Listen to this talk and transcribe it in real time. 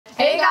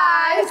Hey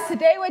guys!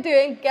 Today we're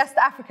doing Guess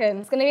the African.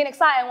 It's gonna be an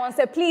exciting one,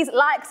 so please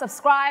like,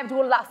 subscribe, do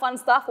all of that fun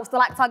stuff. What's the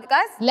like target,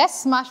 guys? Let's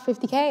smash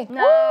 50k.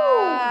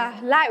 Nah,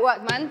 light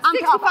work, man.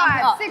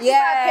 65K.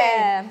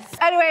 Yeah.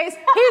 Anyways,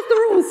 here's the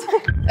rules.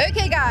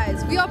 Okay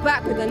guys, we are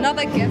back with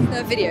another Guess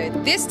the video.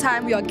 This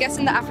time we are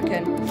guessing the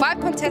African. 5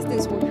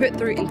 contestants will put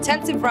through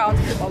intensive rounds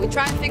while we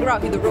try and figure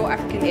out who the real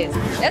African is.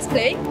 Let's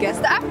play Guess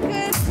the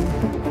African.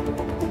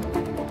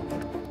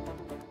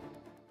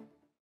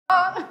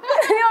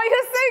 Yo,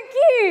 you're so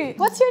cute.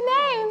 What's your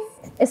name?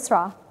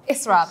 Isra.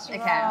 Isra. Okay.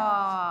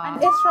 I'm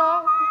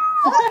Isra.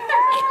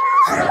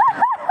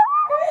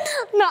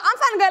 No, I'm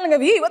fangirling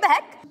of you. What the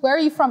heck? Where are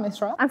you from,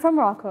 Isra? I'm from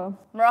Morocco.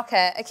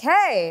 Morocco.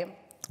 Okay.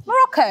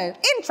 Morocco.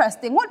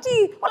 Interesting. What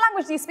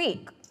language do you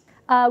speak?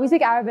 We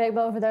speak Arabic,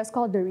 but over there it's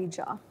called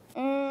Darija.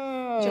 Do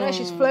you know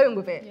she's flowing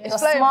with it? You're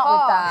smart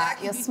with that.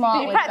 You're smart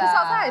Did you with practice that.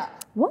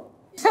 outside? What?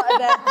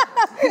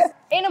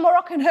 In a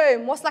Moroccan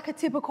home, what's like a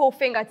typical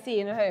thing I'd see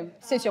in a home?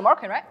 Since you're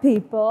Moroccan, right?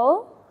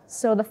 People.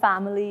 So the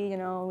family, you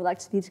know, we like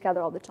to be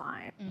together all the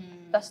time.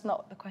 That's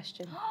not the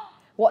question.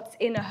 What's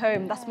in a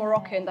home? That's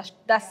Moroccan.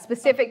 That's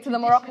specific to the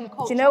Moroccan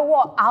culture. Do you know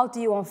what? I'll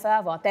do you one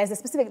further. There's a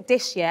specific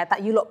dish here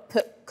that you lot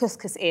put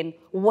couscous in.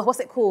 What's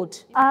it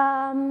called?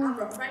 Sounds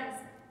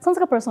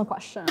like a personal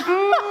question.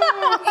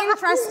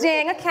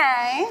 Interesting.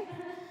 Okay.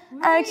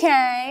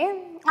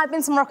 Okay. I've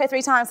been to Morocco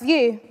 3 times. Have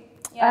you?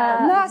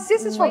 No,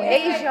 sis is from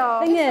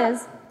Asia. Thing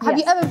is, Have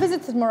you ever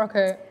visited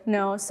Morocco?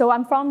 no. So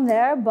I'm from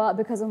there, but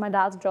because of my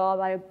dad's job,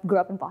 I grew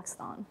up in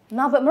Pakistan.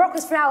 No, but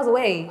Morocco's 3 hours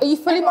away. Are you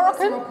fully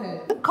Moroccan?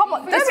 Come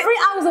on, it's 3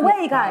 hours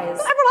away, guys.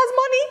 Everyone has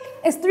money.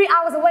 It's 3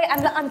 hours away,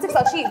 and the tickets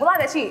are cheap. Why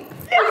they're cheap?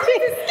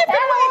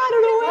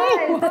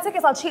 The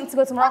tickets are cheap to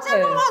go to Morocco.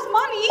 Everyone has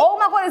money. Oh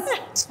my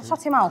God!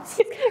 Shut him out.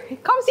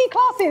 Come see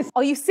classes.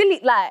 Are you silly?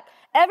 Like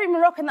every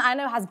Moroccan that I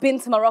know has been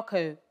to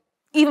Morocco,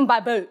 even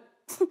by boat.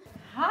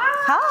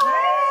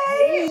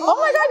 Hi. Oh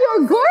my God,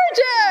 you're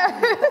gorgeous!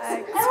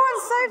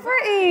 Everyone's so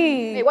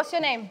pretty. Hey, what's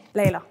your name?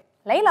 Layla.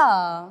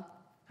 Layla.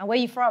 And where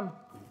are you from?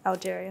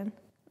 Algerian.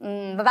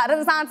 But that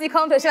doesn't sound too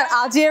confident. You're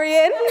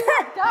Algerian.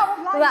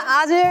 Like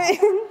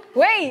Algerian.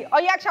 Wait,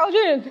 are you actually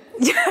Algerian?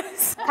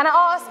 Yes. Can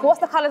I ask,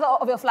 what's the colours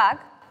of your flag?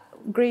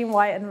 Green,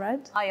 white, and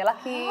red. Oh, you're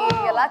lucky.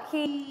 You're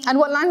lucky. And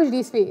what language do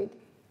you speak?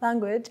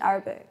 Language,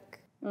 Arabic.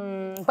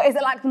 But is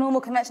it like the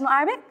normal conventional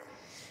Arabic?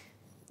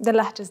 The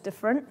lahj is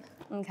different.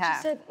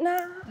 Okay.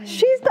 Nah,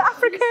 she's the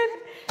African.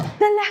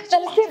 The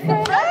language is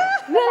different.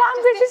 The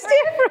language is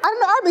different. I don't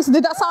know Arabic, so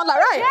did that sound like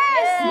right?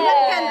 Yes. But then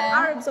again,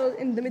 Arabs are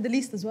in the Middle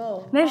East as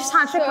well. They're just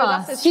trying to trick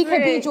us. that's a She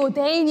could be trick.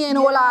 Jordanian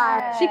or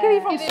like... She could be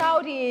from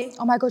Saudi.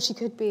 Oh my God, she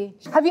could be.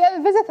 Have you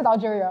ever visited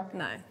Algeria?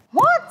 No.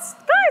 What?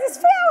 Guys, it's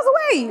 3 hours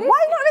away. Why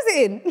are you not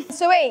visiting?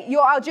 So wait,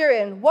 you're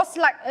Algerian. What's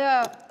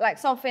like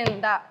something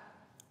that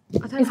I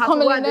don't know It's how to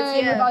commonly word known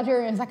this, with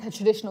Algerians, like a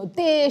traditional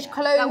dish,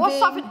 clothing. Like, what's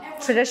something?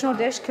 Traditional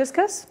dish,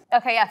 couscous.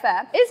 Okay, yeah,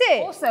 fair. Is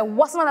it? Also,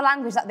 what's another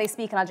language that they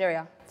speak in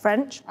Algeria?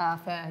 French.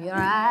 Fair. You're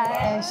right.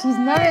 Yeah, she's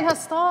knowing her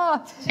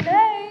stuff.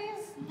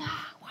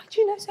 Why do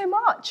you know so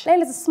much?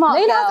 Layla's a smart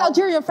Layla girl. has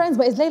Algerian friends,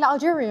 but is Layla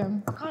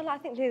Algerian? I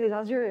think Layla's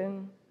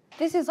Algerian.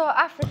 This is our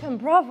African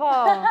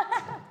brother.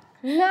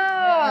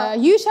 No.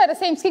 You share the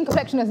same skin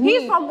complexion as me.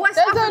 He's from West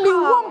There's Africa. only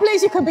one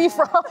place you could be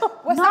from.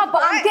 No,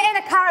 but I'm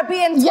getting a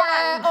Caribbean twang.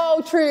 Yeah,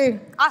 oh, true.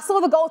 I saw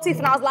the gold tooth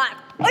and I was like,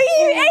 Are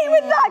you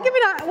with that? Give me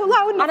that. Well,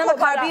 I wouldn't I know have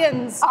my thought about that.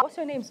 Caribbeans. What's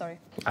your name, sorry?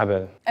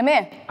 Abel.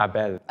 Amir.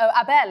 Abel. Oh,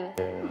 Abel.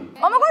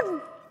 Oh my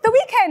God, The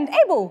Weekend,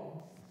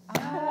 Abel.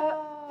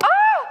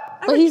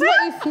 But he's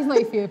not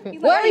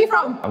Ethiopian. Where are you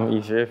from? I'm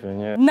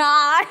Ethiopian, yeah.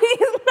 Nah,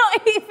 he's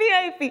not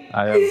Ethiopian.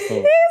 I am He's too.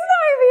 not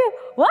Ethiopian.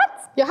 What?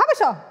 You're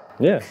Habesha.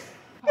 Yeah.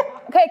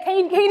 Okay, can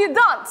you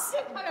dance?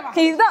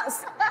 Can you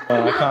dance?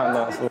 I can't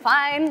dance.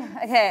 Fine.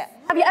 Okay.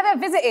 Have you ever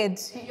visited?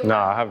 No,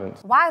 I haven't.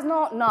 Why is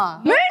not?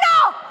 Nah. Muna!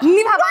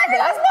 Neither have I.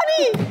 That's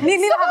money.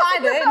 Neither have I.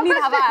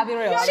 Neither have I. I'll be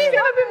real. She's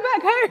never been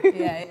back home.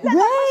 Yeah.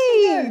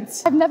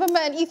 Wait. I've never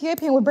met an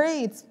Ethiopian with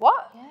braids.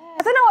 What?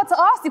 I don't know what to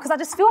ask you because I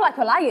just feel like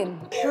you're lying.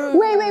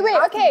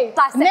 Wait. Okay.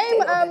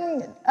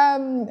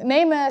 Dissect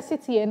Name a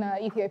city in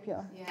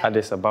Ethiopia.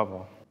 Addis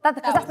Ababa.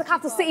 Because that's the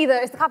capital city,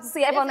 though. It's the capital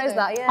city. Everyone knows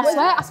that. Yeah.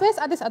 I swear it's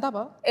Addis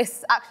Ababa.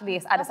 It's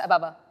Addis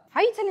Ababa. How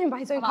are you telling him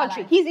about his own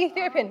country? He's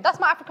Ethiopian. That's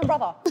my African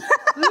brother.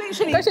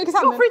 Literally. Go shake his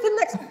hand, Feel then. free to the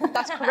next.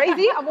 That's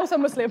crazy. I'm also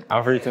Muslim.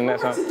 I'm free to the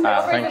next one.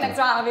 Thank you. Next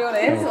round, I'll be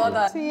honest. Well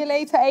done. See you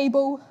later,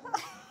 Abel.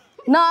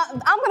 Nah,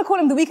 I'm going to call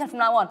him The Weekend from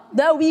now on.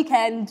 The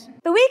Weekend.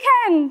 The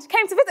Weekend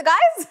came to visit,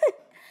 guys.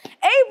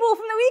 Abel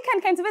from The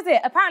Weekend came to visit.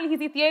 Apparently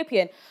he's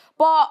Ethiopian.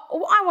 But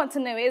what I want to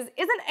know is,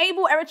 isn't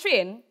Abel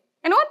Eritrean?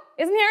 Anyone?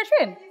 Isn't he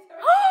Eritrean?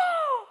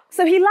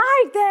 So he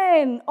lied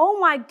then. Oh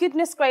my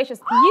goodness gracious.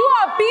 You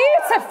are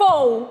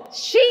beautiful.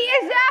 She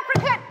is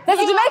African. There's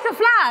a Jamaican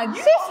flag.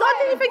 Sis, what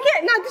did you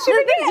forget? No, did she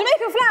There's forget? a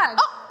Jamaican flag.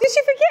 Oh, did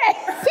she forget?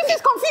 Sis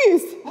is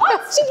confused. What?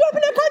 She's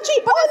repping her country,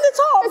 but on the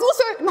top. There's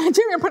also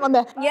Nigerian print on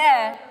there.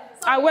 Yeah.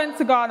 I went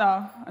to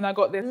Ghana and I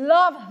got this.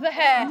 Love the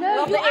hair,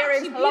 love the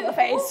earrings, love the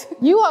face.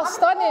 You are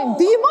stunning.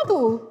 Do you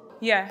model?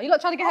 Yeah. Are you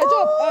not trying to get her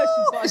job?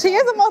 Oh, she's She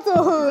is a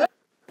model.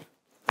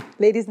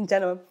 Ladies and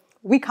gentlemen,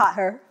 we caught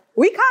her.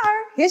 We caught her.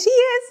 Here she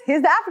is.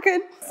 Here's the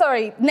African.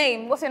 Sorry,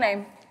 name. What's your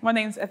name? My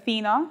name's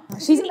Athena.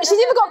 She's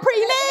even got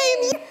pretty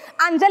names.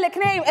 Angelic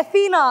name,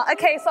 Athena.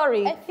 Okay,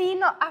 sorry.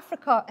 Athena,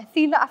 Africa.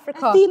 Athena,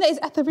 Africa. Athena is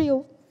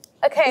ethereal.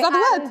 Okay, Is that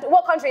the and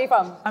what country are you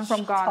from? I'm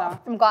from Ghana.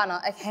 From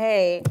Ghana,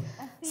 okay.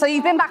 So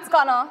you've been back to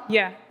Ghana?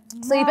 Yeah.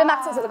 So you've been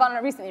back to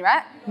Ghana recently,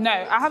 right? No,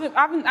 I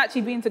haven't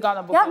actually been to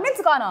Ghana before. You haven't been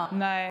to Ghana?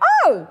 No.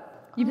 Oh!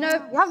 You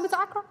haven't been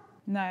to Accra?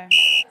 No.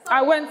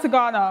 I went to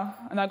Ghana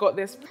and I got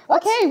this.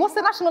 Okay, what's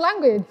the national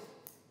language?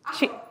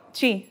 Chi.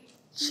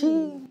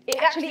 It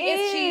actually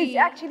is cheese. It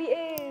actually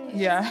is.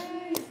 Yeah.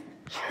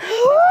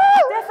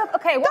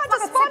 Okay, what's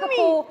like a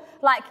typical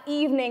like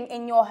evening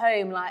in your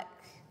home, like?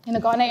 In a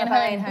Ghanaian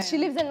Ghanaian home. home. She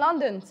lives in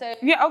London, so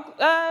Yeah,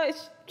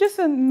 it's just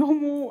a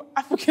normal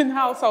African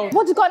household.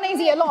 What do Ghanaians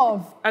eat a lot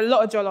of? A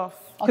lot of jollof.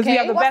 Because Okay. we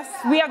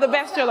have the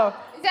best jollof.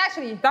 is it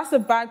actually? That's a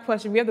bad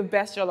question. We have the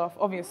best jollof,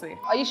 obviously.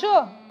 Are you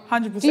sure?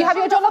 100%. Do you have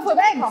your jollof with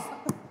eggs? Do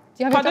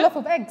you have your Pardon? jollof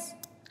with eggs?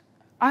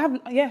 I have,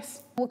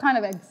 yes, What kind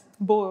of eggs?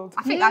 boiled.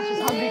 I think that's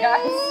just hungry,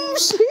 guys.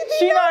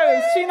 She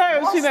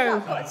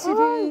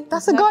knows.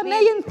 That's a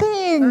Ghanaian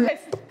thing.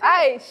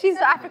 Hey, she's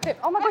the African.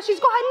 Oh my gosh, she's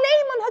got her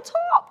name on her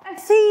top.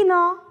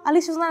 Athena. At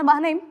least she was learning about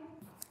her name.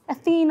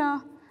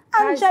 Athena.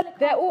 Angelic.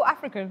 They're all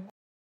African.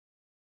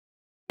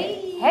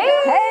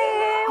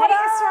 Hey, what up?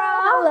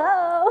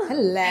 Hello.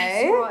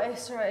 Hello.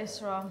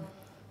 Isra.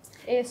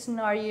 It's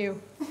not you.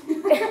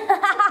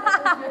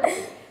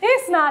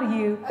 It's not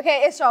you.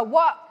 Okay, Isra,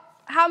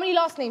 how many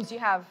last names do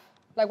you have?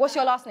 Like, what's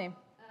your last name?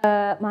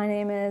 My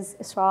name is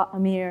Isra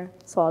Amir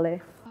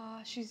Saleh.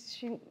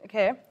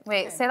 Okay.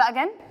 Wait, say that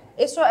again?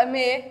 Isra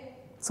Amir.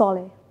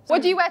 Saleh.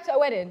 What do you wear to a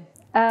wedding?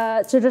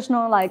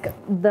 Traditional,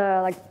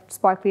 the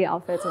sparkly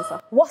outfits and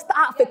stuff. What's the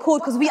outfit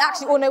called? Because we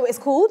actually all know what it's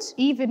called.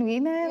 Even we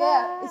know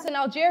Yeah, it's an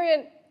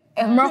Algerian.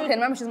 It's Moroccan.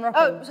 Remember, she's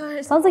Moroccan. Oh,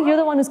 sorry. Sounds like you're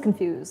the one who's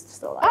confused.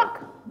 So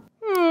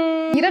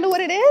You don't know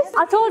what it is?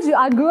 I told you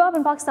I grew up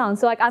in Pakistan,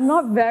 so I'm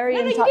not very No,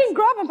 in you touch. didn't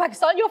grow up in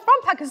Pakistan. You're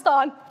from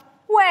Pakistan.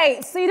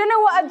 Wait, so you don't know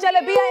what a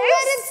jalabia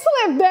is?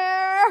 Swim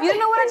there. You don't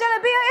know what a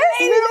jalabia is?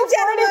 Ladies and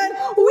gentlemen,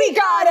 we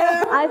got her.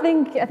 I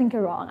think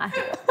you're wrong. Thank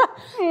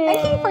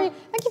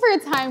you for your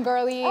time,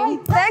 girlie.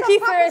 Thank you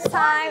for your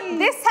time.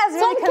 This has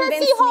really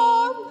convinced me.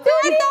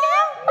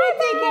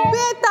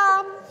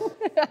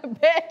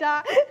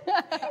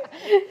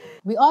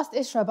 We asked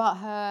Isra about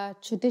her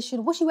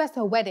tradition, what she wears to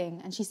her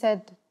wedding, and she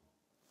said,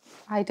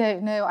 I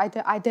don't know,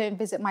 I don't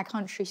visit my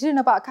country. She didn't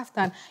know about a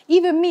kaftan.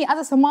 Even me, as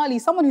a Somali,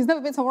 someone who's never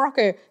been to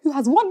Morocco, who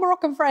has one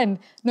Moroccan friend,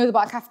 knows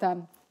about a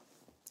kaftan.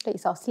 Let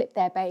yourself slip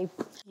there, babe.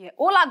 Yeah,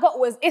 all I got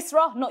was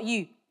Isra, not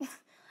you.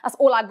 That's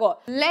all I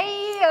got.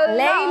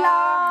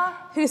 Layla,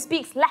 who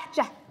speaks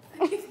Lahja.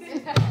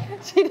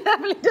 She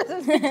definitely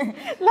doesn't speak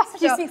Lahja.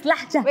 She speaks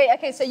Lahja. Wait,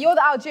 okay, so you're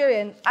the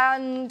Algerian,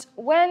 and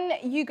when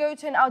you go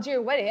to an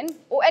Algerian wedding,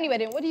 or any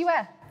wedding, what do you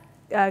wear?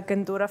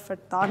 Gandura for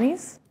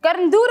Tanis.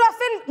 Garndura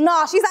Fin?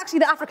 Nah, she's actually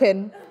the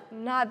African.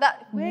 Nah,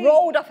 that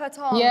rolled off her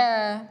tongue.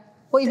 Yeah.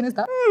 What even is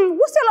that?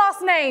 What's your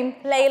last name?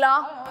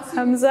 Layla?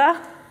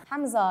 Hamza.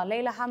 Hamza,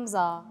 Layla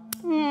Hamza.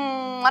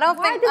 I don't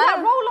Why think did that I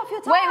don't- roll off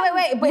your tongue?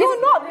 Wait, but You're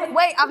not.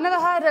 Wait, I've never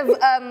heard of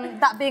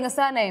that being a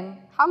surname.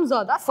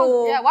 Hamza, that's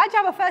For- yeah. Why'd you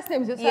have a first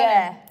name as your surname?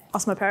 Yeah.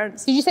 Ask my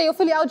parents. Did you say you're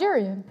fully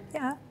Algerian?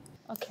 Yeah.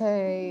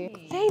 Okay.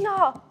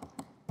 Layla.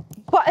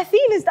 But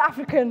Athena's the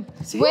African.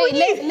 Wait,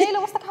 Layla,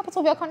 what's the capital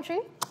of your country?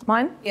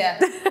 Mine? Yeah.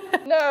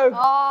 No.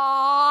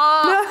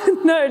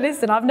 No,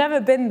 listen, I've never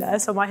been there,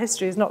 so my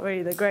history is not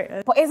really the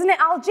greatest. But isn't it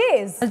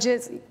Algiers?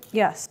 Algiers,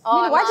 yes.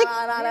 Oh, Why'd you-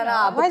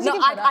 nah. Why'd you No,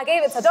 give her that? I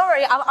gave it to. Don't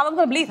worry, I'm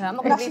gonna believe her. I'm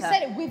not gonna She believe her.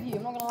 said it with you,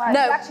 I'm not gonna lie.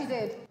 No. She actually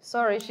did.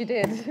 Sorry, she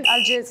did.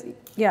 Algiers,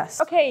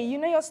 yes. Okay, you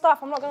know your stuff,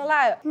 I'm not gonna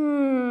lie.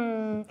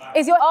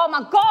 Is your? Oh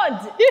my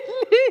God!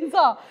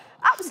 Loser.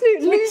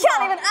 Absolute You loser.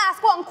 can't even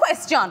ask one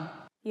question.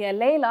 Yeah,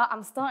 Layla,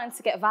 I'm starting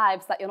to get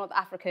vibes that you're not the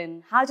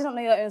African. How do you not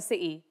know your own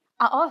city?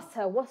 I asked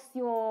her, what's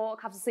your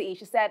capital city?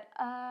 She said,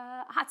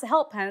 I had to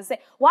help her and say,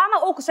 why am I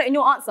orchestrating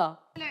your answer?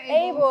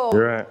 Abel.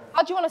 You're right.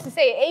 How do you want us to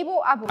say it?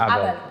 Abel, Abel.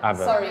 Abel.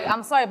 Sorry,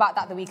 I'm sorry about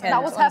that, The Weekend.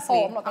 That was her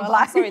fault, I'm not gonna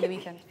lie. I'm sorry, The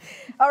Weekend.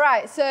 All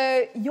right,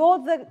 so you're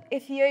the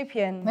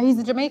Ethiopian. No, he's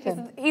the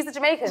Jamaican. He's the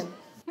Jamaican.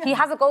 He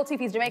has a gold tooth,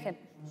 he's Jamaican.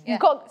 You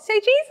got say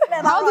cheese?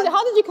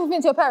 How did you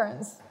convince your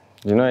parents?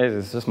 You know,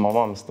 it's just my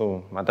mum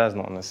still. My dad's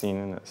not on the scene,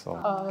 innit? So,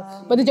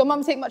 But did your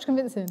mum take much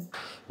convincing?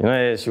 you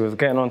know, she was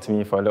getting on to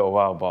me for a little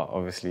while, but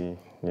obviously,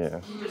 yeah.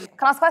 Can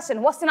I ask a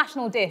question? What's the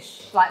national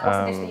dish? Like, what's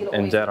the dish that you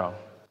always Injera.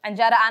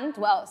 Injera and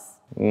what else?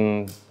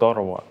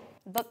 Dorowa.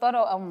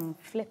 Doro,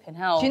 flipping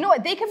hell. Do you know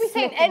what? They can be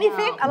saying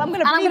anything, and I'm gonna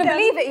And I'm believe gonna them.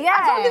 believe it, yeah.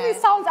 As long as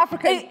it sounds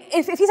African.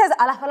 If he says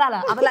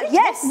alafalala, I'll be like,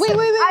 yes. Wait.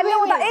 I know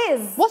what that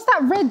is. What's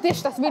that red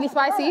dish that's really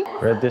spicy?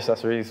 Red dish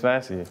that's really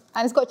spicy. And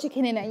it's got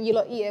chicken in it and you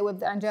lot eat it with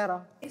the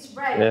anjera.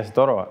 Yes,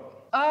 Dorowa.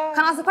 Can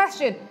I ask a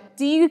question?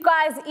 Do you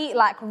guys eat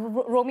like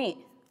raw meat?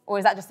 Or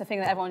is that just a thing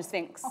that everyone just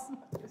thinks?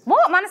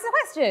 What, man? It's a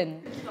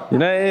question. You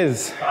know, it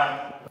is.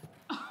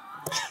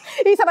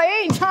 He said, I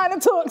ain't trying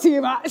to talk to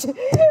you much. Damn.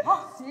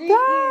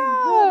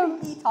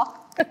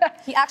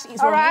 He actually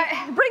eats All raw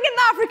right, meat. bring in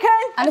the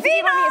African. And if you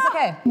eat raw meat, it's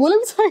okay. Well, let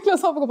me tell you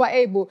something about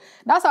Abel.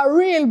 That's a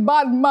real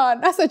bad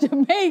man. That's a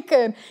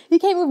Jamaican. He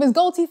came with his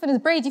gold teeth and his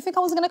braids. You think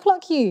I was going to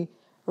clock you?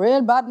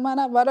 Real bad man.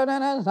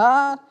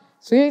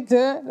 Sweet.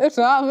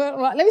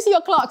 Let me see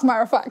your clocks,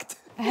 matter of fact.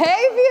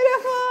 Hey,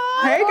 beautiful.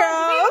 Hey,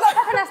 girls.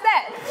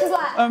 She's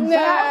like,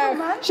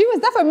 No, she was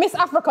definitely Miss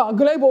Africa,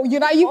 Global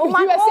United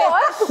my USA.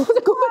 God. What's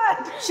it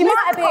called? She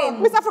might have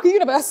been. Miss Africa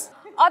Universe.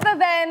 Other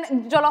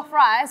than jollof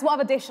rice, what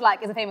other dish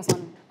like is a famous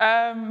one?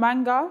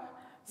 Manga.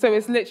 So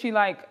it's literally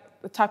like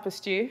a type of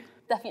stew.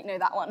 Definitely know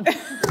that one.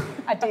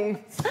 I do.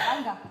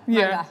 Manga.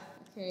 Yeah.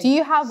 Do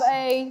you have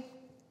a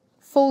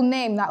full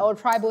name, that or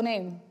tribal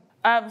name?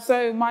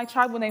 So my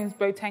tribal name is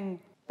Boateng.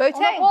 Boateng,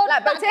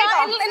 like That guy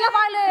Bottega. in Love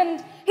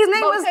Island. His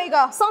name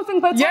Bottega. was something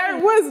Boateng. Yeah,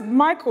 it was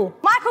Michael.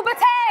 Michael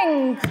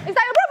Boateng. Is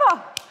that your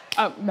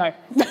brother? No.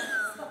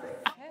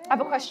 I have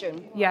a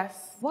question.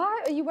 Yes.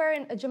 Why are you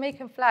wearing a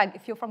Jamaican flag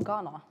if you're from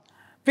Ghana?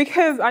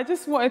 Because I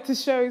just wanted to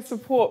show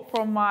support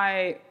from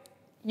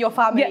Your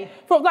family. Yeah,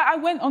 from I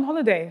went on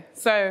holiday,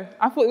 so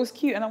I thought it was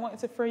cute, and I wanted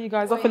to throw you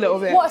guys off a little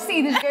bit. What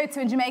city did you go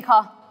to in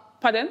Jamaica?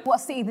 Pardon? What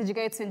city did you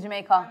go to in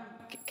Jamaica?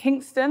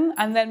 Kingston,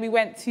 and then we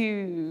went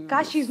to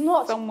Guys, she's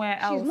not somewhere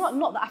else. She's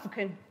not the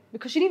African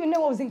because she didn't even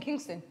know I was in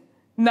Kingston.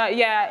 No,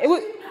 yeah, it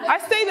was. I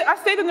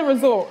stayed in the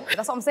resort.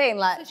 That's what I'm saying.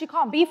 Like, So she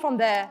can't be from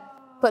there.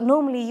 but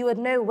normally you would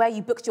know where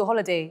you booked your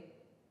holiday.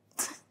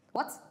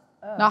 What?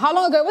 Now, how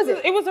long ago was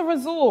it? It was a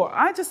resort.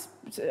 I just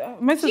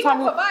most of the She time.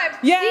 got for vibes.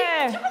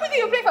 Yeah. She probably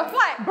didn't pay for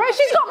flight. Bro,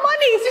 she's got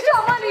money. She's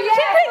got money.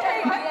 She paid.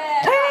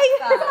 Hey,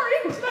 sorry.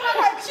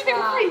 She did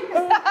it free.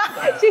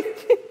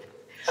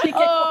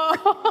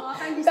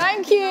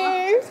 Thank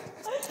you.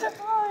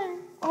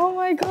 Oh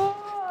my God.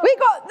 We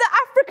got the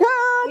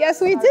African.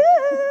 Yes, we did.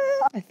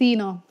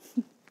 Athena.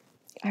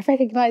 I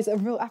recognize a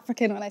real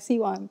African when I see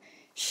one.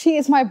 She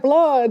is my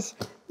blood.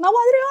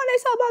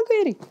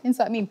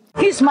 Insert meme.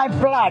 He's my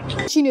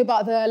blood. She knew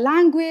about the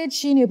language,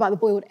 she knew about the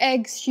boiled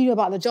eggs, she knew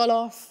about the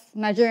jollof.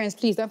 Nigerians,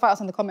 please don't fight us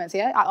in the comments,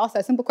 yeah? I asked her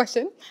a simple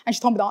question and she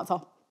told me the answer.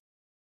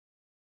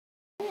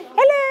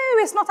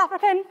 Hello, it's not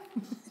African.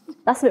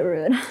 That's a bit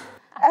rude.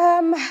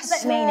 Don't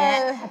mean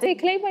it. Hey,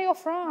 claim where you're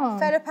from.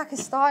 Fellow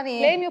Pakistani.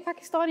 Claim your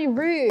Pakistani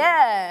root.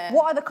 Yeah.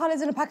 What are the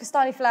colours in a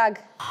Pakistani flag?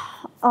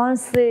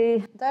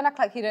 Honestly, Don't act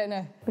like you don't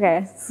know. okay,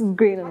 it's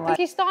green and white.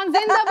 Pakistan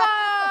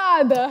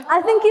Zindabad!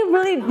 I think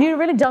you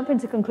really jump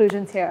into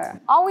conclusions here.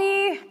 Are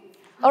we?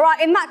 All right,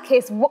 in that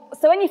case,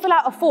 so when you fill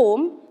out a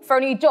form for a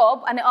new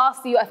job and it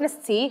asks you your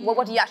ethnicity,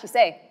 what do you actually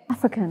say?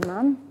 African,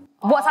 man.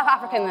 What type of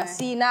African then?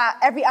 See, now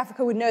every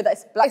African would know that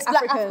it's black It's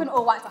African. black African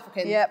or white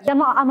African? Yep. Yeah, I'm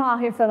not out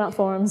here filling out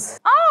forms.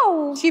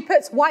 Oh! She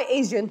puts white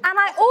Asian. And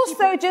I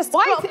also just...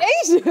 White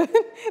Asian?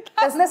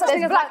 There's no such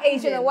thing There's as black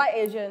Asian and white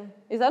Asian.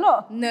 Is that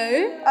not?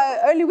 No.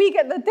 Only we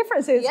get the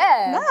differences.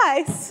 Yeah.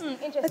 Nice.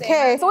 Interesting.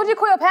 Okay. So what do you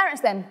call your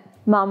parents then?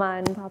 Mama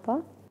and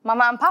Papa.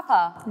 Mama and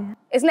Papa? Yeah.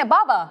 Isn't it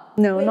Baba?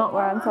 No, not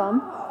where I'm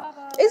from.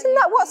 Isn't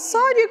that what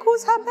Sadia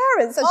calls her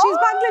parents? And she's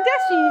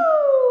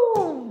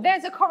Bangladeshi.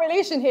 There's a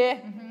correlation here.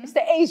 It's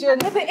the Asian.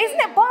 But isn't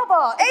it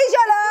Baba?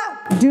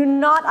 Asian! Do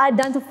not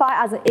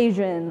identify as an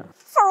Asian.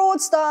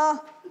 Fraudster.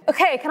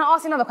 Okay, can I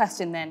ask you another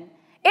question then?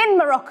 In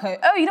Morocco,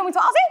 oh, you don't want me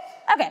to ask it?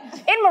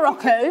 Okay. In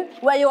Morocco,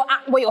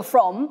 where you're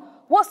from,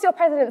 what's your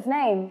president's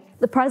name?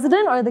 The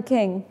president or the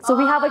king? So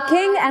we have a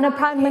king and a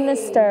prime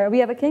minister. We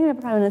have a king and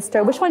a prime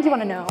minister. Which one do you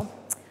want to know?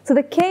 So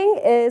the king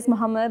is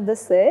Mohammed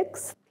VI.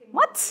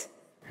 What?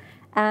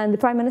 And the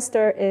prime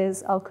minister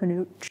is Al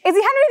Qanut. Is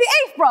he Henry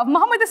VIII, bruv?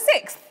 Muhammad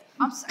VI?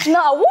 I'm sorry.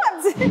 No,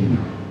 what?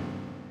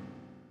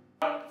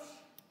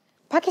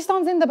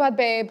 Pakistan's in the bad,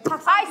 babe.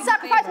 I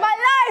sacrificed my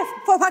life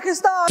for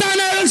Pakistan.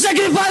 I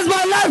sacrificed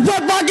my life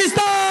for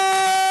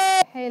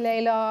Pakistan. Hey,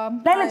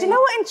 Layla. Layla, do you know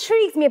what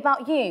intrigues me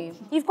about you?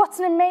 You've got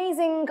an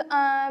amazing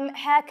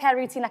hair care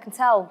routine, I can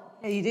tell.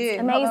 Yeah, you do.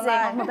 Amazing,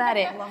 I'm about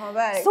it.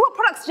 it. So what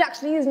products do you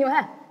actually use in your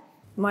hair?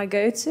 My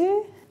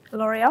go-to,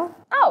 L'Oreal.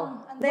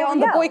 Oh, They're on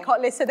the boycott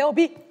list, so they'll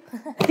be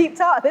peeped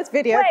out of this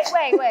video.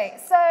 Wait.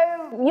 So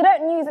you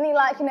don't use any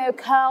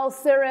curl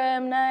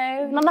serum,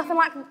 no? Nothing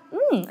like,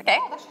 okay.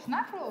 That's just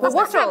natural. But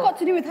what's that that got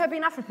to do with her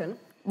being African?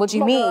 What do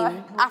you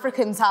mean?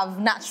 Africans have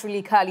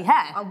naturally curly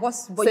hair. But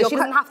So she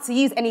doesn't have to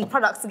use any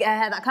products to get her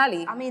hair that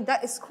curly. I mean,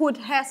 that is called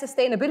hair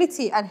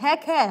sustainability and hair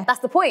care. That's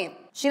the point.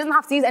 She doesn't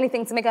have to use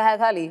anything to make her hair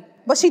curly.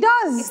 But she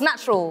does. It's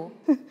natural.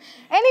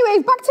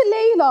 Anyways, back to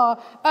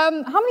Layla.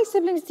 How many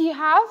siblings do you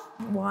have?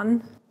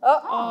 One,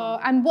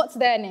 And what's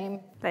their name?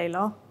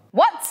 Layla.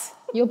 What?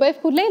 You're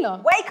both called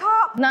Layla. Wake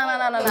up! No.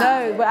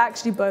 No, we're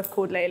actually both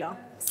called Layla.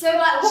 So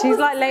what She's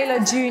like Layla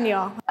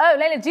Jr. Oh,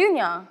 Layla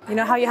Jr. You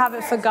know how you have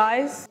it for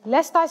guys?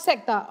 Let's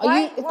dissect that.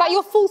 Is that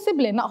your full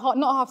sibling, not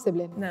half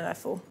sibling? No,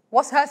 full.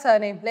 What's her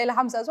surname? Layla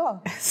Hamza as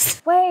well.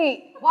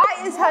 Wait, Why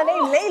is her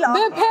name Layla?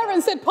 Their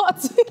parents said part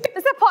 2.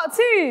 they said part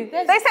 2.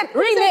 They said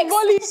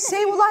remix.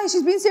 Say wallahi,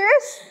 she's being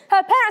serious?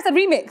 Her parents said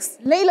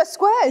remix. Layla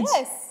squared.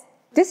 Yes.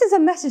 This is a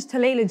message to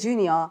Layla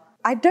Jr.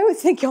 I don't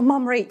think your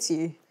mum rates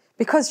you.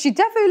 Because she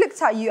definitely looked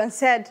at you and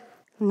said,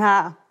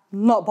 nah,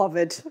 not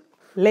bothered.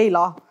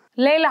 Layla,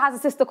 Layla has a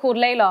sister called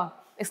Layla.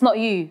 It's not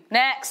you.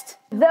 Next.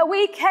 The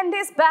Weeknd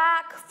is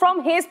back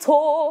from his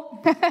tour.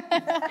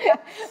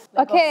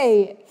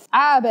 Okay,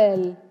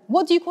 Abel,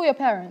 what do you call your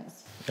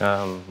parents?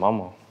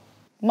 Mama.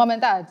 Mum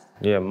and dad?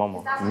 Yeah,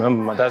 mama.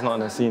 Remember, my dad's not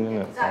on the scene,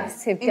 innit?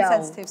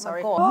 Insensitive,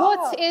 sorry.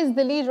 What is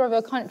the leader of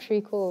your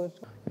country called?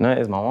 You know, it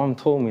is, my mom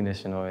told me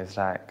this, you know, it's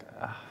like,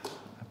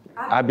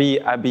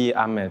 Abiy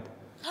Ahmed.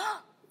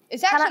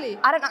 It's actually.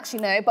 I don't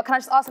actually know, but can I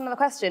just ask another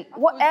question?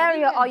 What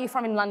area are you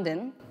from in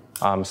London?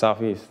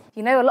 Southeast.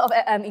 You know a lot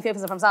of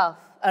Ethiopians are from South.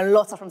 A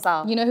lot are from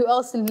South. You know who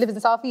else lives in the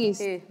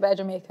southeast? Who? Better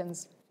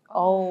Jamaicans.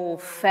 Oh,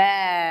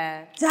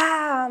 fair.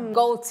 Damn.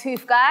 Gold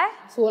tooth guy.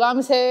 That's all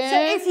I'm saying. So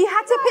if you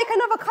had to pick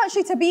another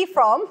country to be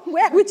from,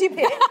 where would you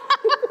pick?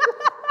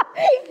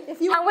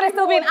 And would it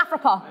still be in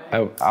Africa?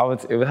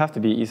 It would have to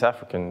be East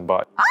African,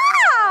 but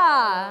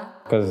Ah!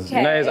 because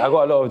you know, I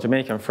got a lot of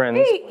Jamaican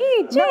friends.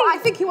 No, I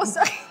think he was...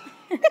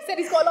 He said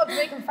he's got a lot of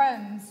Jamaican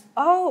friends.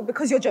 Oh,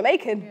 because you're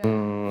Jamaican.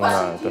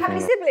 Nah, Do you have any definitely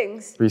not.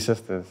 siblings? 3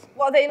 sisters.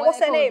 What's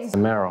their names?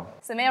 Samara.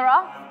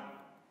 Samira.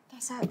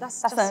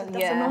 That's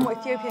a normal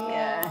Ethiopian.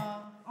 Yeah.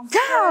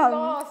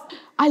 Damn.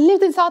 I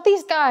lived in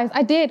Southeast, guys.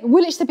 I did.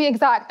 Woolwich to be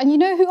exact. And you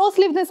know who else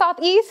lived in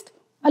Southeast?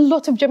 A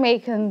lot of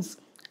Jamaicans,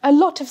 a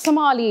lot of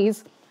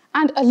Somalis,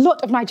 and a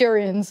lot of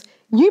Nigerians.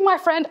 You, my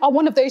friend, are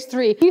one of those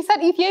 3. You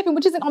said Ethiopian,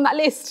 which isn't on that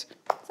list.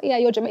 So yeah,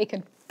 you're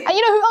Jamaican. And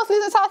you know who else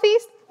lives in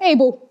Southeast?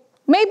 Mabel.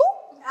 Mabel?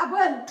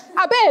 Abel.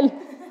 Abel.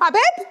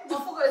 Abed? I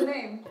forgot his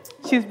name.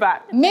 She's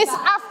back. Miss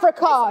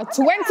Africa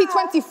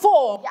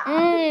 2024.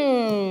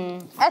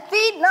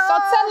 Athena. So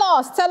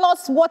tell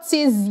us what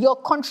is your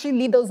country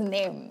leader's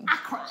name?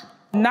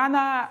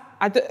 Nana,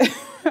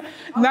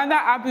 Nana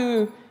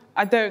Abu,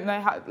 I don't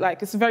know how,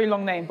 like, it's a very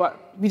long name,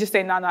 but we just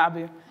say Nana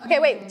Abu. Okay,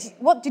 wait.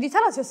 What did you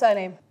tell us your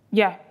surname?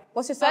 Yeah.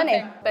 What's your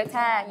surname?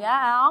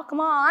 Yeah,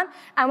 come on.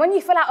 And when you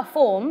fill out a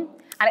form,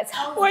 and it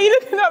tells Why are you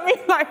looking at me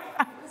like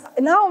that?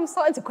 Now I'm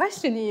starting to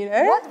question you, you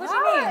know? What do you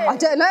mean? I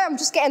don't know, I'm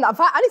just getting that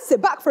vibe. I need to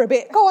sit back for a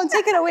bit. Go on,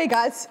 take it away,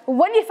 guys.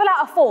 When you fill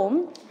out a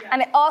form,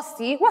 and it asks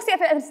you, what's your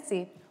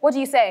ethnicity? What do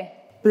you say?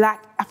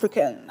 Black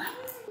African.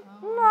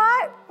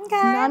 Right, okay.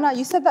 Nana,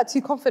 you said that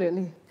too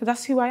confidently. Because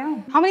that's who I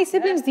am. How many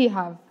siblings do you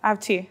have? I have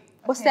 2.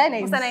 What's their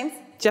names? What's their names?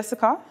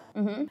 Jessica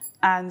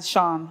and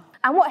Sean.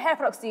 And what hair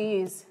products do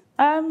you use?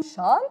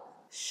 Sean?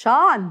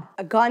 Sean.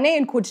 A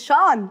Ghanaian called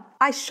Sean.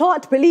 I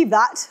shan't believe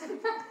that.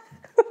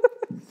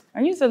 I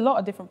use a lot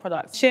of different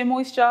products. Sheer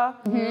Moisture,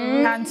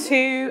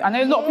 Cantu. I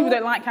know a lot of people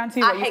don't like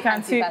Cantu, but I use hate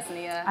Cantu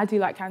personally, yeah. I do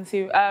like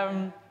Cantu.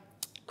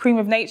 Cream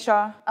of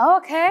Nature.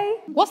 Okay.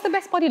 What's the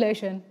best body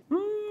lotion?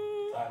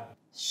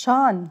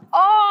 Sean.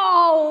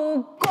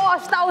 Oh,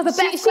 gosh, that was the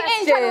best question. She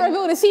ain't trying to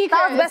reveal the secret.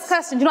 That was the best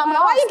question. Do you know what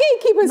I'm Why going to are you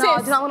gatekeeping, No,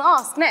 sis? do you know what I'm going to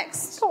ask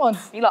next? Come on.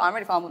 You lot aren't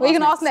ready for What are you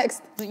going to ask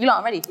next? You lot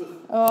aren't ready.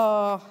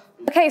 Oh.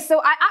 Okay,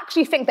 so I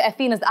actually think that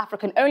Athena's the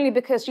African only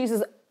because she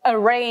uses a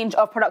range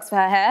of products for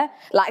her hair.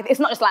 Like, it's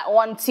not just like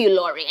 1, 2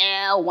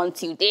 L'Oreal, 1,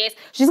 2 this.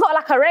 She's got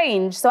like a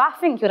range. So I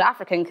think you're the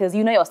African because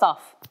you know your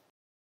stuff.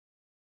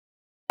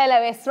 Hello,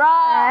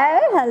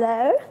 Isra.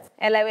 Hello.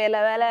 Hello, hello,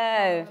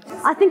 hello.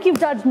 I think you've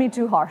judged me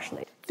too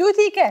harshly. Do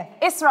it,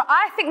 Isra,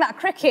 I think that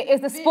cricket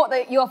is the sport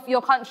that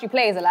your country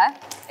plays, Ella.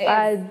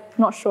 I'm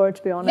not sure,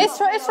 to be honest.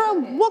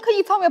 Isra, what can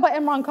you tell me about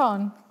Imran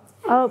Khan?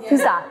 Oh,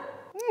 who's that?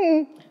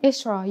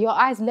 Isra, your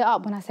eyes lit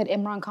up when I said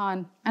Imran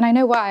Khan. And I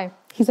know why.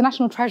 He's a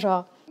national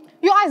treasure.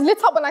 Your eyes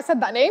lit up when I said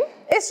that name.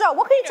 Isra,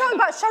 what can you tell me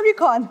about Shah Rukh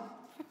Khan?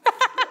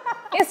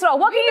 Isra,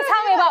 what can you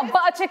tell me about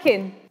butter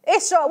chicken?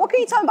 Isra, what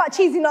can you tell me about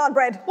cheesy naan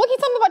bread? What can you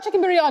tell me about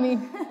chicken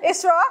biryani?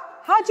 Isra,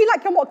 how do you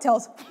like your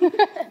mocktails?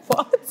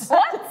 What?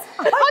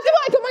 How do you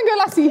like your mango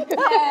lassi?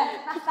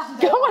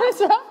 Come on,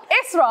 Isra.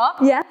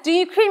 Isra, Yeah? do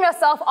you cream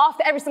yourself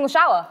after every single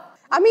shower?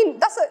 I mean,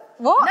 that's a...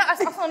 What? No, I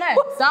don't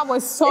know. That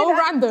was so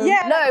random.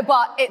 Yeah. No,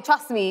 but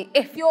trust me,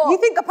 if you're... You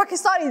think a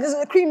Pakistani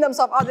doesn't cream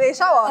themselves after they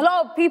shower? A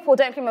lot of people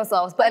don't cream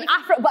themselves, but an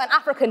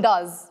African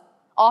does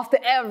after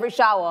every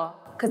shower.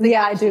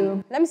 Yeah, I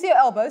do. Let me see your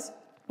elbows.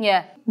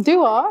 Yeah.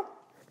 Dua,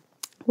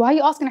 why are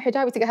you asking a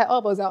hijabi to get her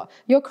elbows out?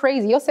 You're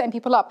crazy. You're setting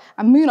people up.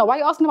 And Muna, why are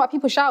you asking about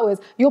people's showers?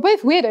 You're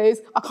both weirdos.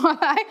 I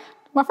can't lie.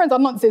 My friends are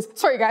nonsense.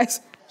 Sorry, guys.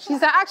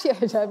 She's actually a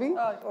hijabi.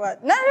 Oh,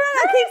 what? No,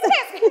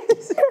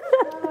 keep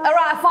All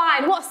right,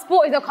 fine. What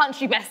sport is your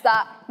country best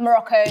at?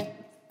 Morocco.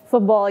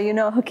 Football, you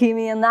know,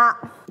 Hakimi and that.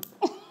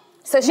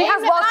 So she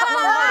has World Cup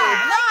knowledge.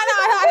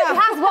 She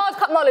has World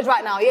Cup knowledge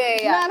right now.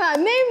 Yeah.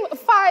 No. Name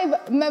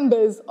 5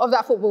 members of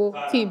that football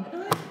team.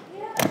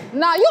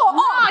 Nah, you're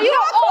off. You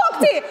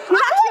clocked it. You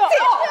clocked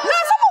it. No,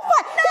 someone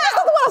fight. That's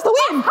not the one that's to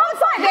win. Can't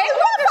fight, babe.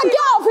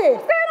 Get off here.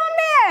 What's going on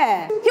there?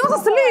 He wants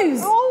us to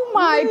lose. Oh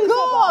my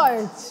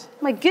God.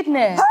 My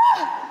goodness.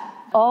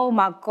 Oh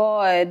my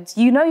God.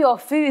 You know your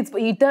foods,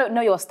 but you don't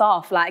know your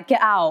stuff. Like,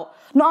 get out.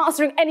 Not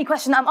answering any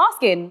question that I'm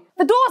asking.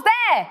 The door's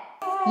there.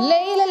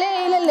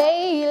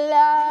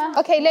 Layla.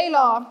 Okay,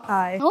 Layla.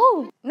 Hi.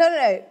 Oh.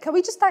 No. Can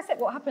we just dissect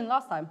what happened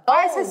last time?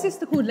 Why is her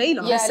sister called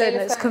Layla? Listen,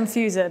 it's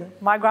confusing.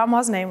 My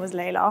grandma's name was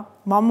Layla.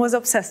 Mum was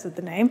obsessed with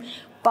the name.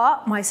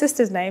 But my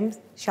sister's name,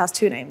 she has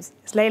 2 names.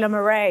 It's Layla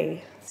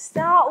Murray.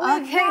 Start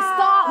with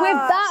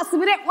that so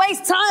we don't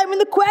waste time in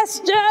the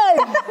question.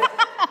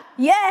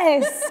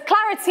 Yes,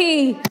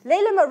 clarity.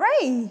 Layla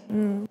Murray.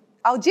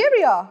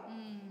 Algeria.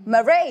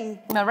 Murray.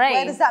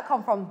 Where does that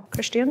come from?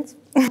 Christians.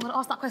 I'm gonna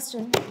ask that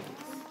question.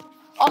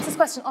 Ask this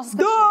question.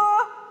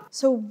 Duh.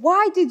 So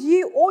why did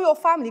you or your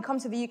family come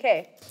to the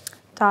UK?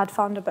 Dad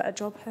found a better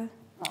job here.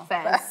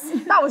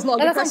 That was not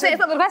a good question. It's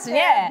not a good question,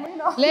 yeah.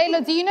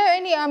 Layla, do you know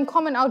any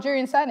common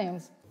Algerian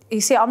surnames?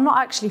 You see, I'm not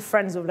actually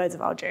friends with loads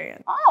of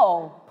Algerians.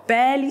 Oh.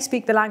 Barely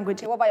speak the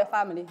language. What about your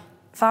family?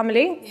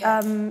 Family.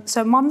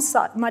 So mum's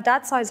side, my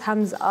dad's side is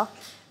Hamza.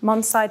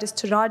 Mum's side is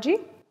Taraji.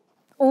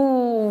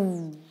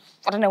 Ooh.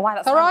 I don't know why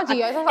that's Taraji.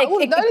 The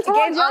only Taraji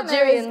I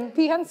know is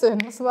P. Henson.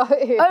 That's about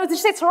it. Oh, did you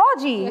say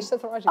Taraji? Yeah, she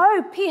said Taraji.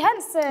 Oh, P.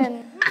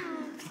 Henson.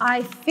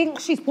 I think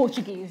she's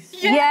Portuguese.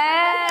 Yeah.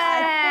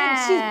 I think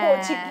she's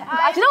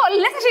Portuguese. Do you know what?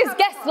 Let's actually just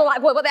guess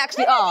like what they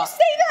actually are. You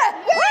say that.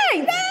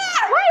 Wait.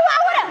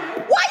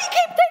 Why you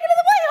keep taking it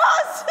away,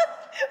 Huss?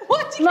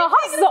 What do you keep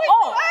taking it away so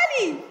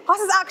early? Huss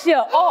is actually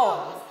an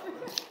O.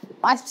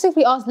 I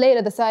specifically asked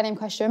Layla the surname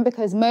question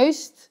because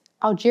most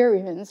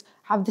Algerians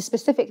have this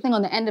specific thing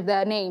on the end of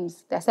their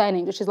names, their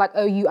surnames, which is like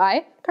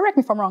O-U-I. Correct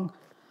me if I'm wrong.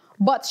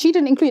 But she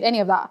didn't include any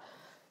of that.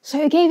 So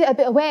it gave it a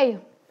bit away.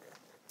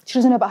 She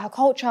doesn't know about her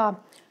culture.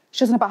 She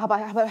doesn't know about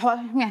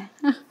her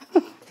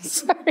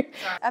Sorry.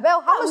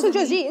 Abel, how much was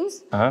your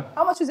jeans? Uh-huh.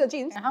 How much was your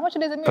jeans? How much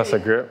it is a That's a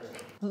grip.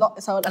 A lot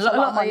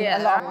of money. yeah.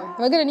 A lot of money.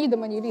 We're gonna need them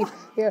when you leave.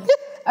 Yeah.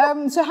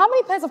 So how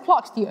many pairs of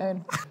Clarks do you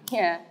own?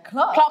 Yeah.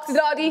 Clarks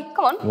Daddy.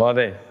 Come on. What are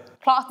they?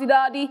 Clarks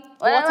Daddy.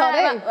 What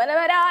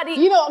are they?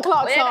 You know what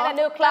Clarks are? We're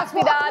gonna do Clarks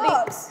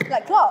Daddy.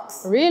 Like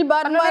clocks. Real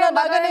bad man, I'm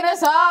not gonna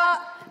miss her.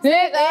 Look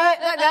at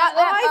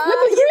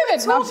you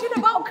talking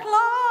about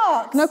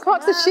clocks. No,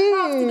 Clarks are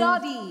shoes.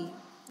 Daddy.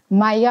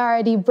 My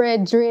yardie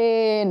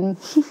brethren.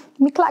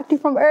 We clacked you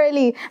from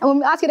early. And when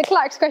we asked you the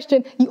Clarks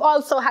question, you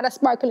also had a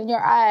sparkle in your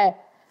eye.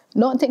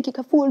 Don't think you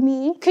can fool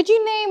me. Could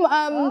you name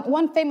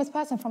one famous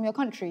person from your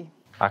country?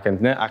 I can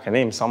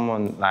name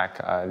someone like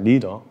a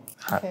leader.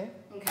 Okay.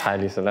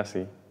 Haile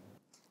Selassie.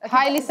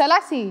 Haile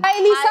Selassie.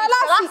 Haile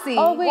Selassie.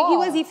 Oh wait, he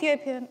was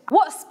Ethiopian.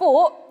 What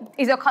sport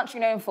is your country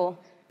known for?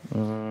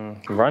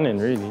 Running,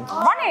 really.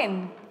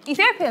 Running.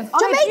 Ethiopians.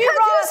 Jamaica,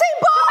 Usain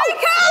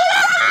Bolt!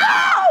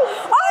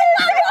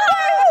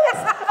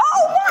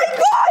 Oh my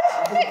God!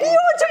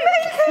 You're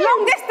Jamaican!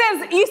 Long distance,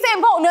 Usain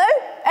Bolt, no?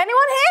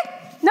 Anyone here?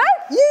 No?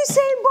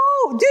 Usain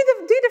Bolt! Do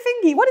the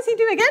thingy. What does he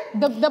do again?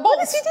 The bolt. What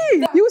does he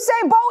do?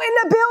 Usain Bolt in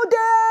the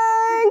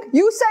building!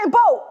 Usain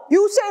Bolt!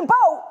 Usain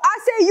Bolt! I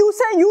say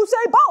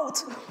Usain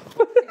Bolt!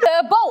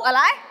 Bolt, a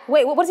lie?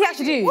 Wait, what does he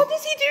actually do? What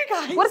does he do,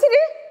 guys? What does he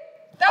do?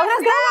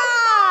 Let's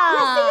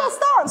see your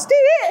stance. Do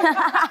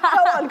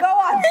it. Go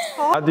on.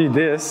 I do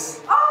this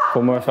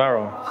for Mo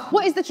Farah.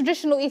 What is the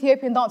traditional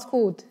Ethiopian dance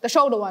called? The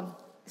shoulder one.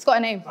 It's got a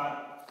name.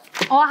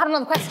 Oh, I had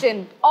another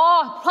question.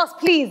 Oh, plus,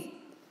 please.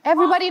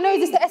 Everybody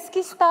knows it's the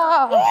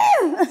Eskista.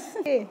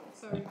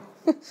 Sorry.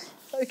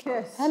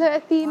 Okay. Hello,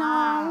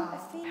 Athena.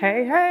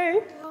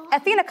 Hey.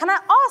 Athena, can I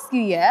ask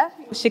you, yeah?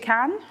 She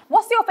can.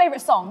 What's your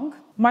favourite song?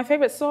 My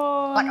favourite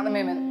song. Like at the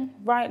moment?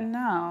 Right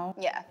now.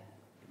 Yeah.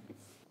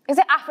 Is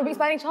it Afrobeats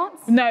by any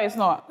chance? No, it's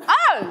not.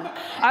 Oh!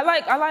 I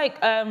like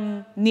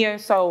neo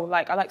soul.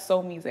 Like I like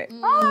soul music.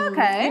 Oh,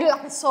 okay. You do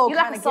like a soul You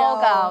kind like a of soul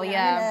girl, you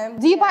yeah. know.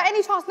 Do you by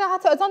any chance know how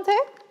to Azante?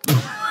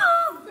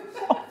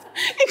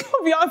 You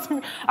can't be asking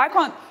me. I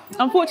can't.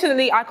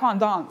 Unfortunately, I can't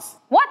dance.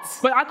 What?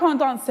 But I can't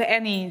dance to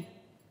any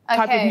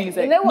type of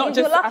music. You know what? Not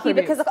You're just lucky Afrobeats.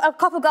 because a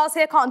couple of girls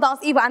here can't dance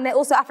either and they're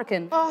also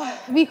African. Oh,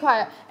 be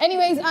quiet.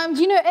 Anyways,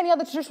 do you know any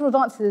other traditional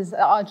dances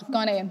that are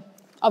Ghanaian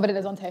other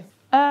than Azante?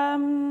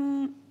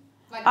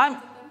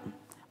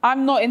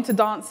 I'm not into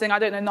dancing. I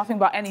don't know nothing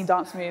about any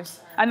dance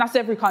moves. And that's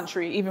every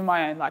country, even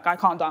my own. Like, I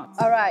can't dance.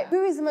 All right.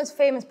 Who is the most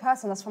famous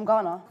person that's from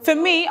Ghana? For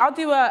me, I'll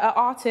do an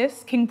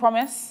artist, King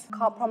Promise.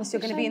 Can't promise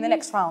you're going to be in the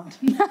next round.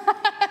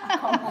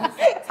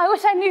 I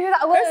wish I knew who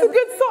that was. It's a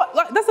good song.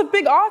 Like, that's a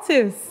big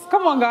artist.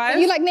 Come on, guys.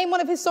 You like name one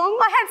of his songs?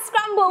 My head's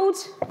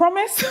scrambled.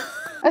 Promise?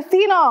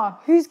 Athena,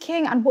 who's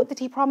king and what did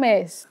he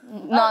promise?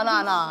 No.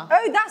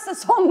 Oh, that's a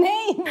song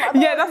name.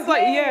 Yeah, that's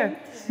like, yeah.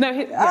 No,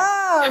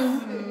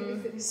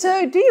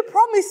 So do you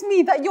promise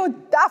me that you're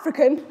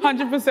African?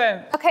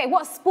 100%. Okay,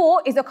 what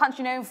sport is your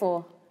country known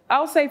for?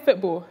 I'll say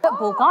football.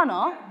 Football,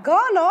 Ghana.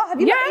 Ghana? Have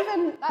you not Yeah.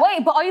 even...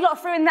 Wait, but are you lot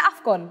through in the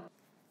AFCON?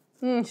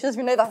 She doesn't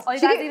even know that. Are you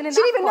She guys didn't even in she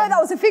didn't even know AFCON? that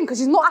was a thing because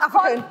she's not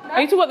African.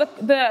 Are you talking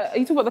about are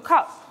you talking about the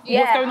cup? Yeah.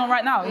 What's going on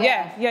right now?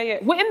 Yeah.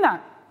 We're in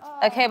that.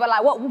 Okay, but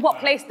like what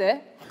place though?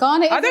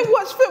 Ghana I don't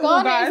watch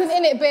football, Ghana guys. isn't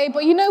in it, babe,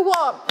 but you know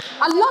what?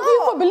 I love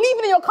you for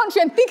believing in your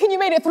country and thinking you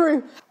made it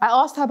through. I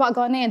asked her about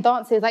Ghanaian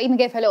dances. I even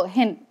gave her a little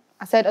hint.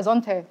 I said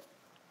Azonte.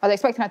 I was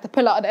expecting her to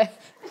pull out of there.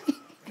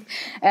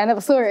 And I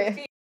never saw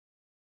it.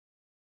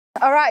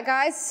 All right,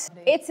 guys.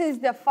 It is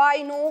the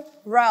final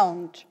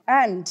round.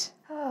 And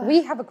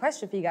we have a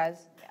question for you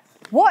guys.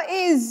 What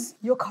is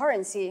your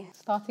currency?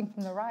 Starting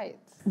from the right.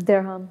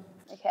 Dirham.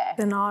 Okay.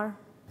 Dinar.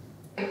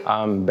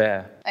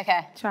 Bear.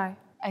 Okay. Chai.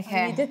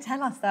 Okay. You did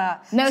tell us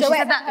that. No, So she wait,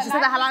 said that. She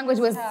said that her language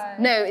was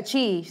no.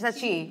 Chi. She said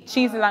chi.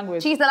 Chi's the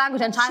language. Chi's the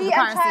language and Chai's the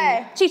Chi and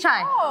currency.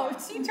 Chi. Oh,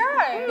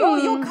 Chai.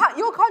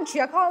 Your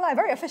country, I can't lie,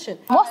 very efficient.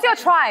 What's your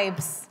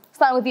tribes?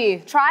 Starting with you.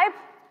 Tribe.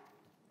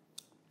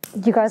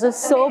 You guys are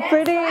so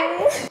pretty.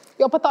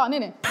 You're Patan,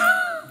 innit?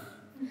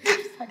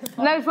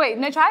 No, wait.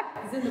 No tribe.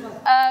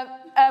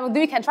 The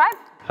Weekend tribe.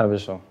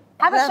 Habesha.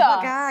 Clever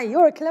Habesha. guy.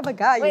 You're a clever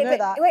guy, you know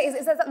that. Wait,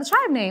 is that the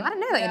tribe name? I don't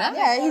know that, you know?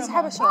 Yeah, he's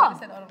Habesha.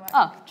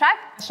 Oh, tribe?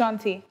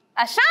 Ashanti.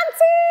 Ashanti!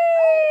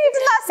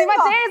 See, my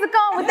singer. days are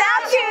gone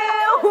without you!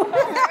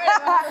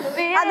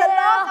 And the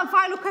last and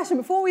final question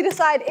before we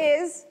decide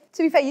is,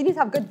 to be fair, you need to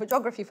have good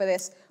geography for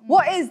this.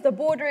 What is the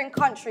bordering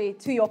country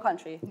to your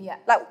country? Yeah.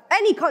 Like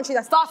any country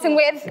that's Starting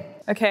with...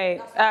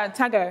 Okay,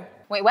 Tago.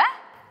 Wait, where?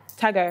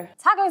 Tago.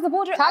 Tago is the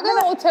border...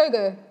 Tago or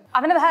Togo?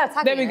 I've never heard of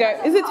Tago. There we go.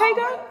 Is it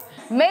Tago?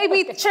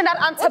 Maybe Trinidad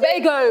and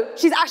Tobago.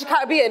 She's actually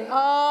Caribbean.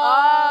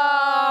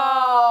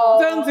 Oh.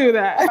 Don't do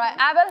that. Right,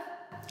 Abel?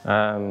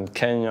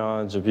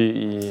 Kenya,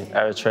 Djibouti,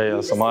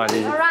 Eritrea,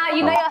 Somali. All right,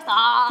 you know your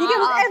stuff. He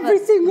gives us every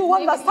single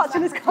one that's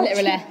touching his country.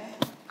 Literally.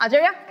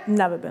 Algeria?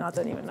 Never been, I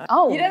don't even know.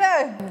 Oh. You don't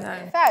know? No.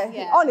 Fair.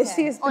 Yeah,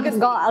 honestly, it's We've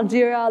got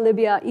Algeria,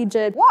 Libya,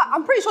 Egypt. What?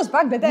 I'm pretty sure it's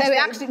Bangladesh. No, babe.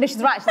 actually, no,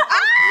 she's right. I'm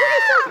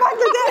pretty sure it's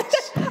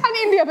Bangladesh. And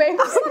India, babe. I'm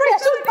pretty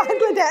sure it's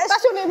Bangladesh.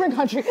 That's your neighboring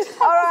country.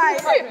 All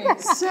right.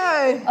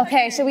 So.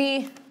 Okay, should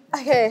we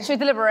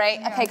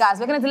deliberate? Okay, guys,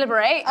 we're gonna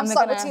deliberate. I'm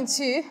stuck between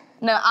two.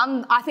 No,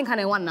 I think I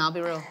know one now, I'll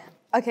be real.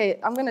 Okay,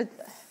 I'm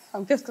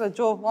just gonna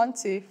draw 1,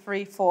 2,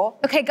 3, 4.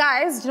 Okay,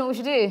 guys, do you know what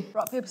we should do?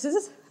 Rock, paper,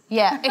 scissors?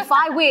 Yeah, if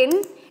I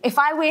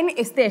win,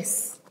 it's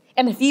this.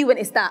 And if you win,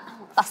 it's that.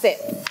 That's it.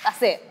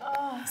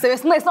 So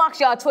it's not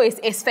actually our choice,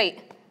 it's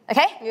fate.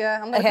 Okay?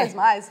 Yeah, I'm gonna close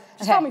my eyes.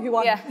 Just tell me who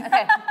won. Yeah,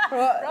 okay.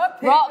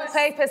 Rock,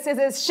 paper,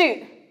 scissors,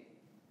 shoot.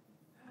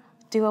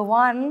 Do a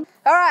 1.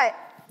 All right.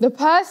 The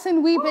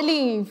person we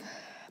believe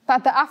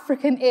that the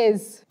African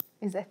is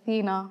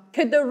Athena.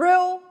 Could the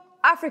real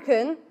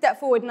African step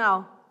forward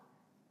now?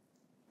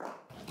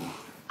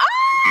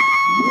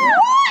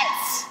 What?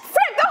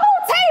 Frick, the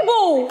whole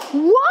table!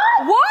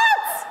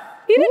 What?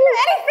 You didn't know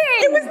anything!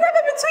 It was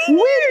never between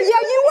you!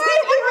 Yeah,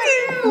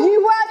 you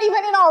weren't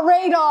even in our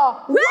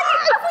radar. Really? I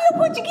thought you were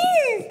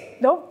Portuguese!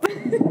 Nope.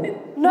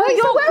 No, Wait,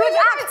 you're so a where good are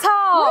they?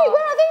 actor! Wait,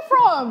 where are they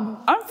from?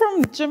 I'm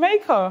from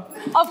Jamaica.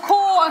 Of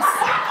course!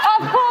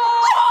 Of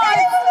course!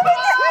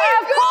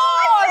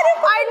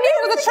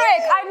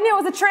 I knew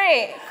it was a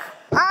trick!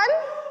 And?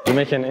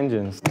 Jamaican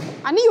Indians.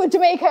 I knew you were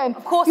Jamaican.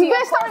 Of course you you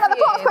better start at the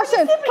clock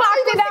question. Clapped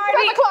it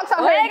already! The clocks at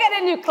home. We're gonna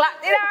do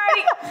clapped it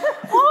already!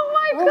 Oh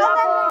my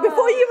God!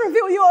 Before you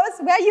reveal yours,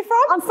 where are you from?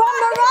 I'm from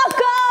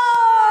Morocco!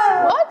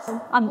 What?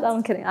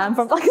 I'm kidding, I'm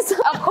from Pakistan.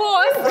 Of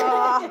course! Okay.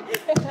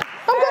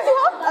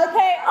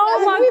 Oh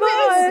my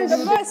The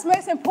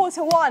most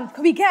important one.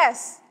 Can we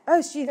guess?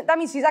 Oh, that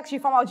means she's actually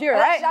from Algeria,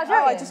 right?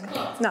 Algeria. Oh, I just...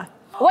 No.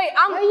 Wait,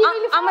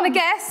 I'm gonna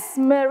guess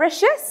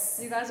Mauritius?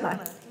 You guys know.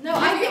 No,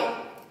 I think.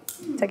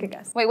 Take a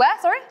guess. Wait, where?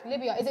 Sorry?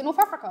 Libya. Is it North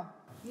Africa?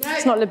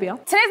 It's not Libya.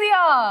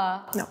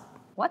 Tunisia! No.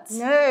 What?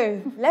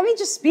 No. Let me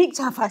just speak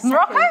to her for a second.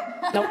 Morocco?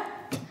 Nope.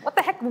 What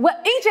the heck?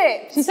 What?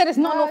 Egypt! She said it's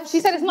not North.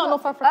 She said it's not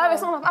North Africa. Oh,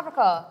 it's not North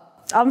Africa.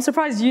 I'm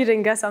surprised you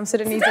didn't guess I'm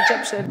Sudanese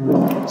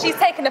Egyptian. She's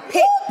taking a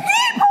pic.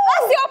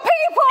 That's your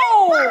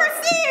people!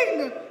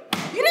 Embarrassing!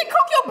 You didn't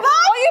clock your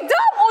blood? Are you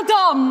dumb or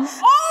dumb?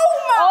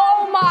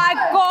 Oh my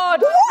God!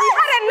 We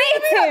had a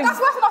meeting. That's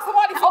worse than our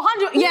Somali. Oh,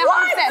 100. Yeah,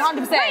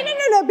 100%. Wait,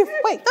 no.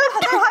 Wait, don't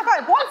high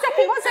five. One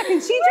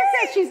second. She just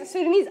said she's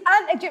Sudanese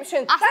and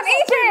Egyptian. I said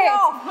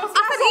Egypt.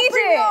 I said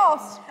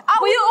Egypt.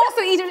 But you're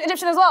also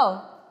Egyptian as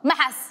well.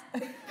 Mahas.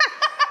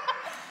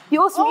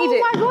 You're also from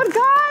Egypt. Oh my God,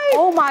 guys!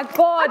 Oh my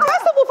God.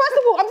 First of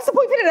all, I'm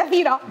disappointed in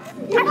Athena.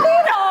 Athena,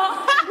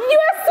 you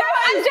are so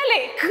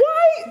angelic.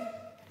 Why?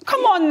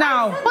 Come on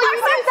now. But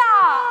you said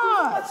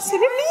that.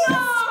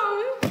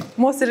 Sudanese?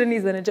 More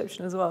Sudanese than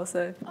Egyptian as well,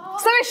 so.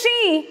 So is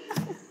she.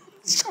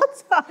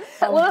 Shut up.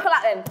 Well, look at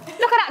that then.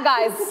 Look at that,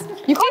 guys.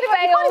 You can't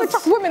even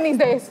trust women these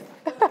days.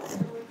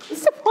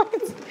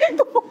 Disappointed.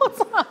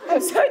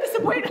 I'm so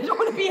disappointed. I don't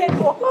want to be here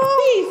anymore.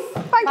 Please.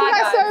 Thank you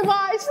guys so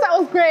much. That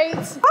was great.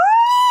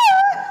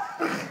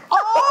 Oh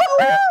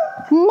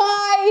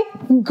my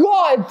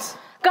God.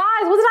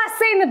 Guys, what did I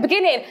say in the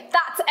beginning?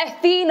 That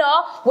Athena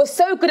was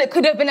so good it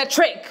could have been a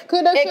trick. It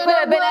could have been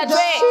a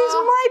trick. She's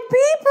my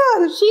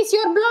people. She's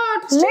your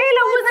blood.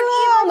 Layla wasn't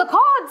even on the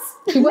cards.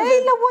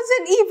 Layla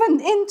wasn't even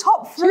in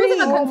top 3. She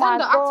wasn't a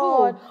contender at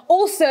all.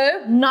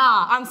 Also,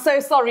 nah, I'm so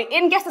sorry.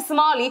 In Guess the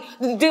Somali,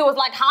 the dude was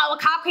like, how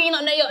can you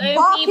not know your own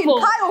Barking, people?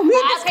 Kyle, move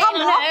this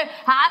camera.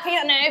 How can you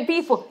not know your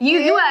people?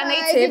 You are a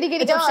native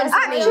Egyptian.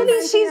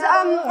 Actually, she's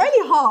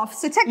only half,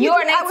 so technically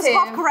You're a I was native.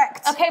 half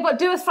correct. Okay, but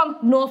do us from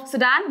North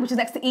Sudan, which is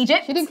next next to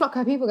Egypt. She didn't clock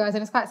her people, guys,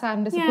 and it's quite sad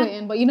and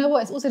disappointing. But you know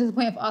what? It's also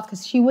disappointing for us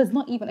because she was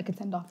not even a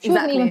contender. She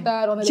wasn't even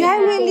third on the list.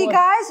 Genuinely,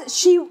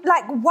 guys,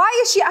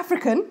 why is she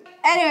African?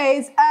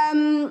 Anyways,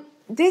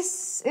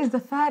 this is the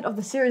third of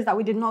the series that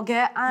we did not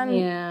get, and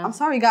I'm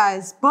sorry,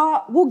 guys,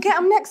 but we'll get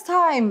them next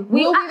time.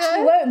 We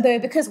actually won't, though,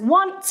 because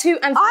 1, 2,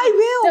 and 3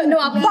 I don't know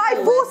our will. By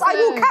force, I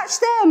will catch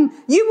them.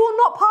 You will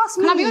not pass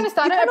me. Can I be honest?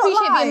 I don't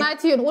appreciate being lied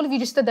to you, and all of you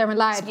just stood there and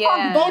lied.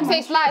 Yeah. Don't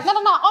face lies. No.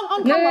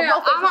 On camera.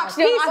 I'm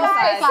actually on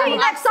my side. See you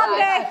next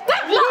Sunday.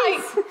 Don't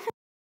lie.